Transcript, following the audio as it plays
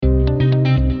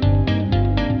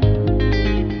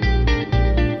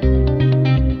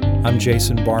I'm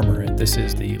Jason Barmer, and this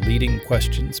is the Leading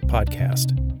Questions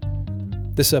podcast.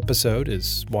 This episode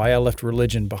is Why I Left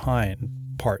Religion Behind,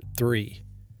 Part 3,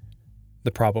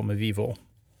 The Problem of Evil.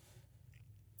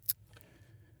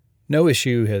 No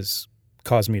issue has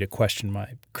caused me to question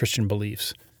my Christian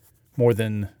beliefs more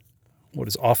than what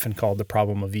is often called the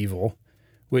problem of evil,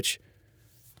 which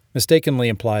mistakenly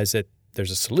implies that there's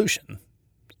a solution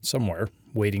somewhere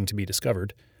waiting to be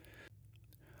discovered.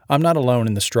 I'm not alone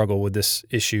in the struggle with this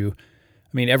issue. I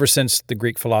mean, ever since the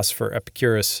Greek philosopher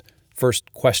Epicurus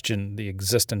first questioned the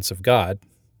existence of God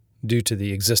due to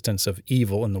the existence of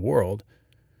evil in the world,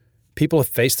 people have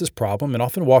faced this problem and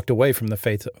often walked away from the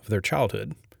faith of their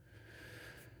childhood.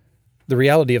 The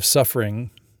reality of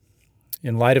suffering,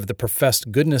 in light of the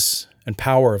professed goodness and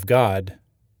power of God,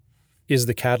 is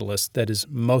the catalyst that is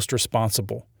most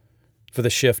responsible for the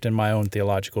shift in my own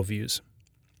theological views.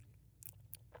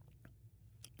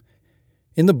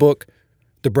 In the book,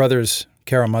 The Brothers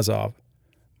Karamazov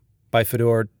by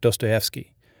Fyodor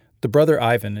Dostoevsky, the brother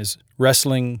Ivan is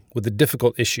wrestling with the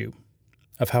difficult issue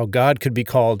of how God could be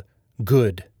called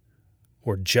good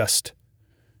or just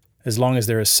as long as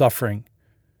there is suffering,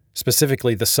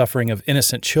 specifically the suffering of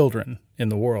innocent children in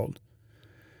the world.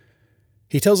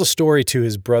 He tells a story to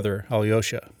his brother,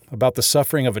 Alyosha, about the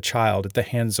suffering of a child at the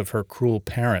hands of her cruel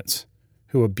parents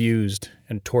who abused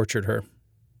and tortured her.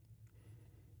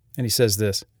 And he says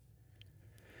this: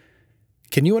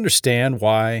 "Can you understand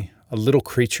why a little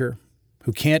creature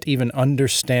who can't even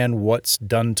understand what's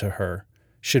done to her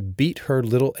should beat her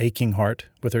little aching heart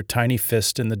with her tiny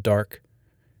fist in the dark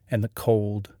and the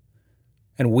cold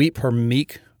and weep her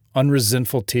meek,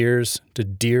 unresentful tears to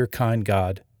dear, kind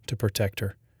God to protect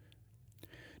her?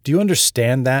 Do you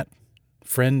understand that,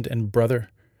 friend and brother,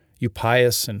 you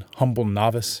pious and humble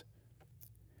novice?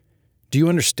 Do you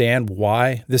understand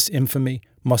why this infamy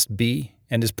must be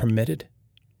and is permitted?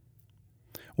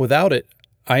 Without it,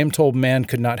 I am told man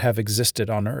could not have existed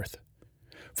on earth,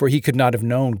 for he could not have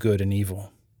known good and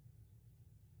evil.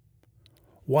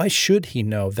 Why should he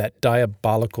know that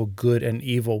diabolical good and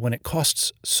evil when it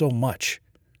costs so much?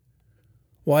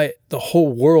 Why, the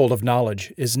whole world of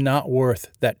knowledge is not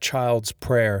worth that child's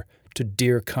prayer to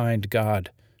dear, kind God.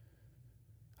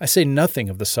 I say nothing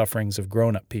of the sufferings of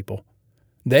grown-up people.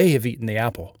 They have eaten the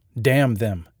apple, damn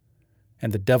them,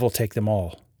 and the devil take them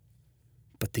all.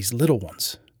 But these little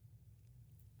ones..."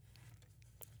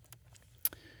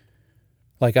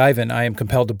 Like Ivan, I am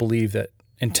compelled to believe that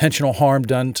intentional harm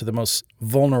done to the most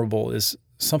vulnerable is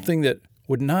something that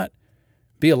would not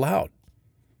be allowed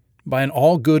by an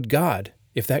all-good God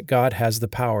if that God has the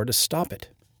power to stop it.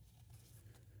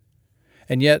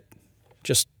 And yet,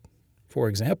 just for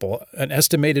example, an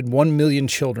estimated 1 million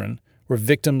children were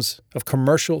victims of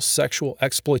commercial sexual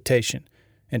exploitation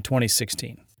in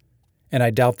 2016. And I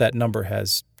doubt that number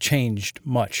has changed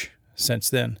much since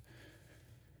then.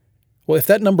 Well, if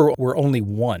that number were only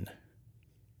 1,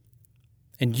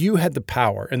 and you had the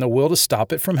power and the will to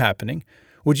stop it from happening,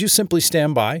 would you simply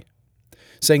stand by,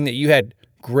 saying that you had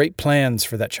great plans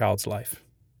for that child's life,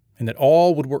 and that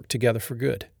all would work together for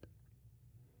good?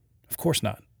 Of course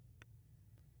not.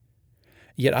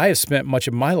 Yet I have spent much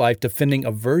of my life defending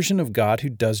a version of God who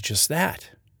does just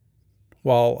that.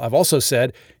 While I've also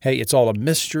said, hey, it's all a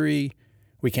mystery,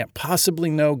 we can't possibly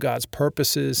know God's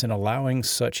purposes in allowing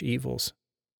such evils.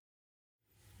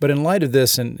 But in light of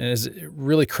this, and as it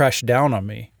really crashed down on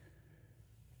me,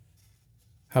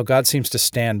 how God seems to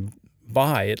stand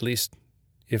by, at least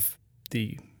if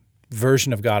the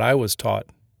version of God I was taught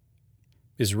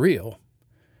is real,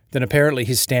 then apparently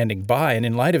he's standing by. And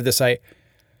in light of this, I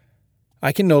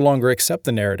can no longer accept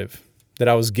the narrative that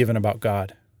I was given about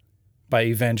God by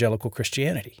evangelical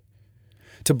Christianity.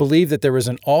 To believe that there is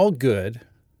an all-good,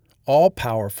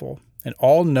 all-powerful, and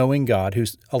all-knowing God who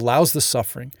allows the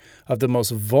suffering of the most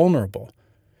vulnerable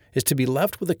is to be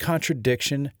left with a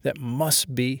contradiction that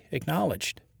must be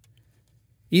acknowledged,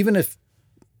 even if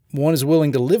one is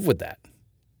willing to live with that.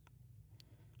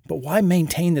 But why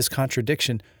maintain this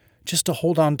contradiction just to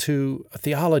hold on to a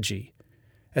theology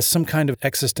as some kind of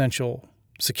existential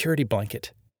security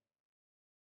blanket?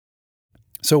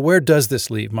 So where does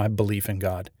this leave my belief in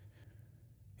God?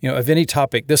 Of any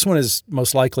topic, this one is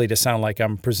most likely to sound like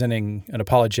I'm presenting an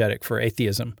apologetic for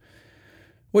atheism,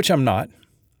 which I'm not,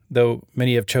 though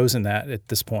many have chosen that at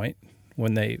this point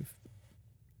when they've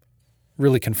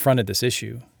really confronted this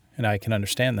issue, and I can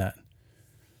understand that.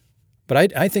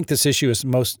 But I think this issue is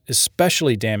most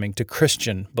especially damning to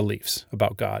Christian beliefs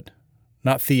about God,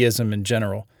 not theism in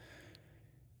general.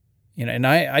 And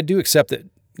I do accept that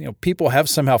people have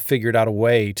somehow figured out a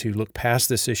way to look past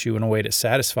this issue in a way that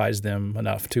satisfies them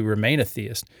enough to remain a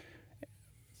theist.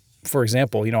 For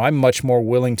example, I'm much more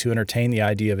willing to entertain the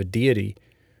idea of a deity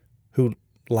who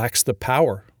lacks the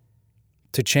power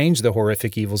to change the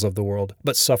horrific evils of the world,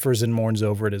 but suffers and mourns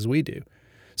over it as we do.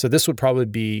 So this would probably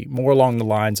be more along the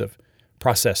lines of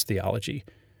process theology.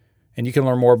 And you can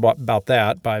learn more about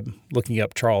that by looking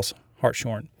up Charles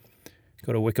Hartshorne.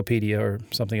 Go to Wikipedia or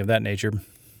something of that nature. I'm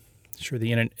sure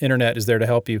the internet is there to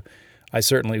help you. I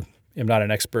certainly am not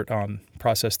an expert on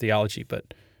process theology,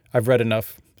 but I've read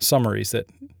enough summaries that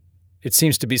it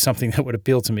seems to be something that would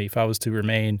appeal to me if I was to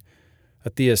remain a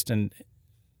theist and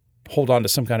hold on to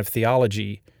some kind of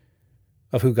theology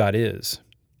of who God is,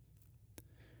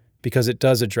 because it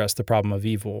does address the problem of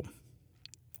evil.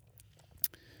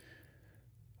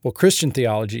 Well, Christian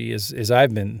theology, as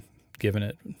I've been given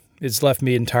it, it's left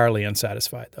me entirely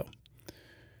unsatisfied, though.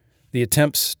 The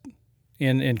attempts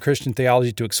in Christian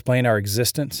theology to explain our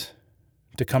existence,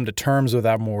 to come to terms with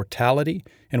our mortality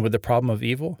and with the problem of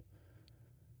evil,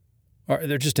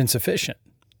 they're just insufficient.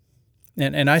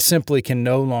 And I simply can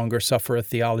no longer suffer a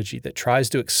theology that tries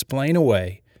to explain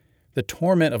away the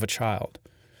torment of a child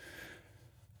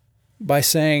by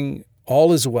saying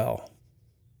all is well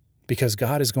because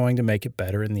God is going to make it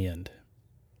better in the end.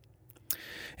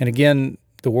 And again,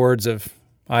 the words of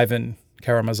Ivan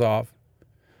Karamazov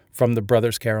from the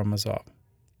Brothers Karamazov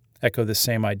echo the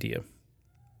same idea.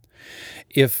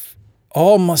 If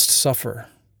all must suffer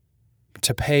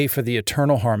to pay for the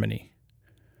eternal harmony,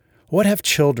 what have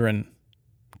children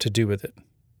to do with it?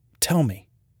 Tell me,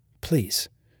 please.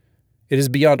 It is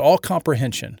beyond all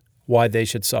comprehension why they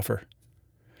should suffer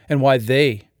and why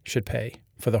they should pay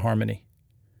for the harmony.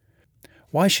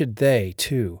 Why should they,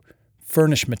 too,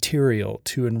 furnish material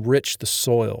to enrich the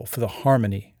soil for the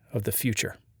harmony of the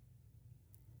future?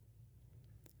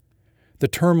 The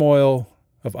turmoil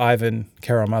of Ivan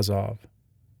Karamazov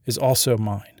is also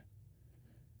mine,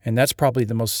 and that's probably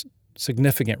the most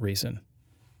significant reason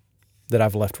that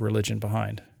I've left religion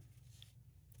behind.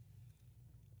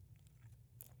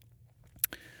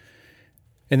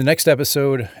 In the next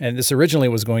episode, and this originally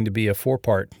was going to be a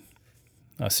 4-part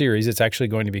series, it's actually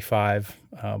going to be 5.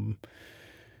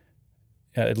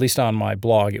 At least on my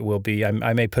blog it will be.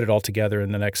 I may put it all together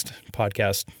in the next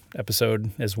podcast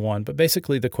episode as one. But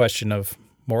basically the question of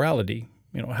morality,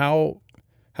 how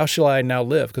shall I now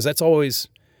live? Because that's always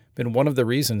been one of the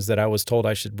reasons that I was told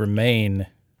I should remain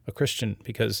a Christian,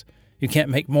 because you can't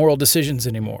make moral decisions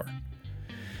anymore.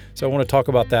 So I want to talk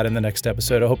about that in the next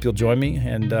episode. I hope you'll join me,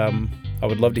 and I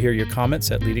would love to hear your comments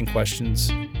at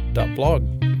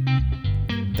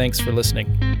leadingquestions.blog. Thanks for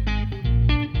listening.